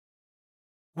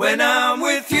When I'm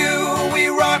with you, we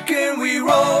rock and we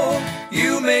roll.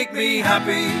 You make me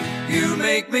happy, you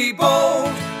make me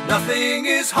bold. Nothing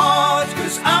is hard,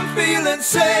 'cause I'm feeling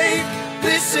safe.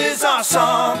 This is our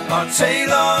song, our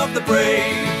tale of the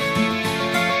brave.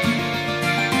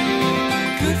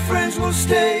 Good friends will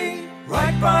stay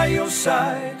right by your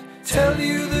side, tell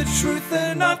you the truth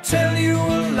and not tell you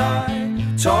a lie.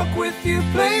 Talk with you,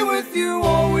 play with you,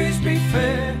 always be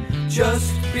fair.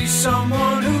 Just be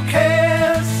someone who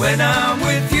cares. When I'm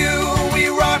with you, we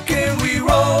rock and we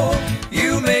roll.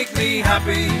 You make me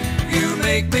happy, you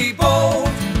make me bold.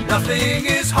 Nothing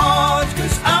is hard,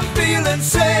 'cause I'm feeling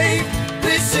safe.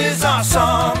 This is our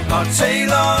song, our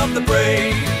tale of the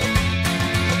brave.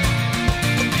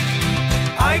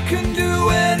 I can do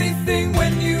anything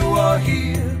when you are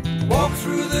here. Walk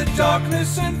through the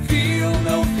darkness and feel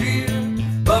no fear.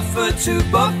 Buffer to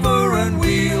buffer and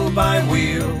wheel by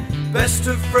wheel. Best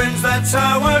of friends, that's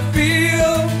how I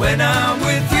feel. When I'm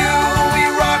with you, we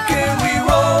rock and we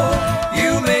roll.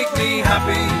 You make me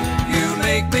happy, you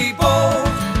make me bold.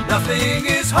 Nothing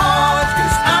is hard,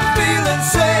 'cause I'm feeling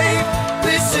safe.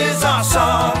 This is our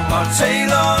song, our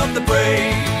tale of the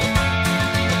brave.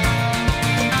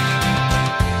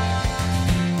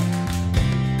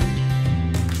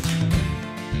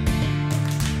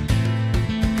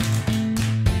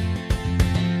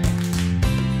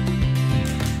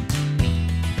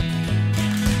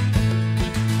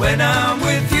 When I'm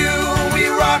with you, we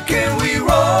rock and we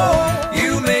roll.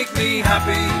 You make me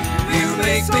happy, you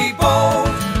make me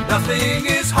bold. Nothing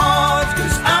is hard,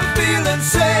 'cause I'm feeling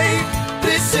safe.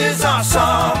 This is our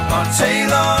song, our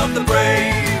tale of the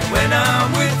brave. When I'm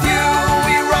with you,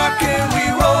 we rock and we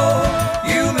roll.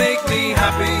 You make me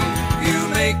happy, you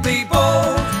make me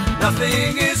bold.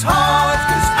 Nothing is hard,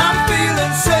 'cause I'm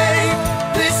feeling safe.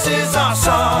 This is our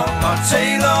song, our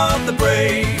tale of the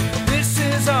brave. This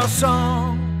is our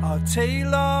song, our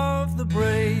tale of the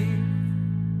brave.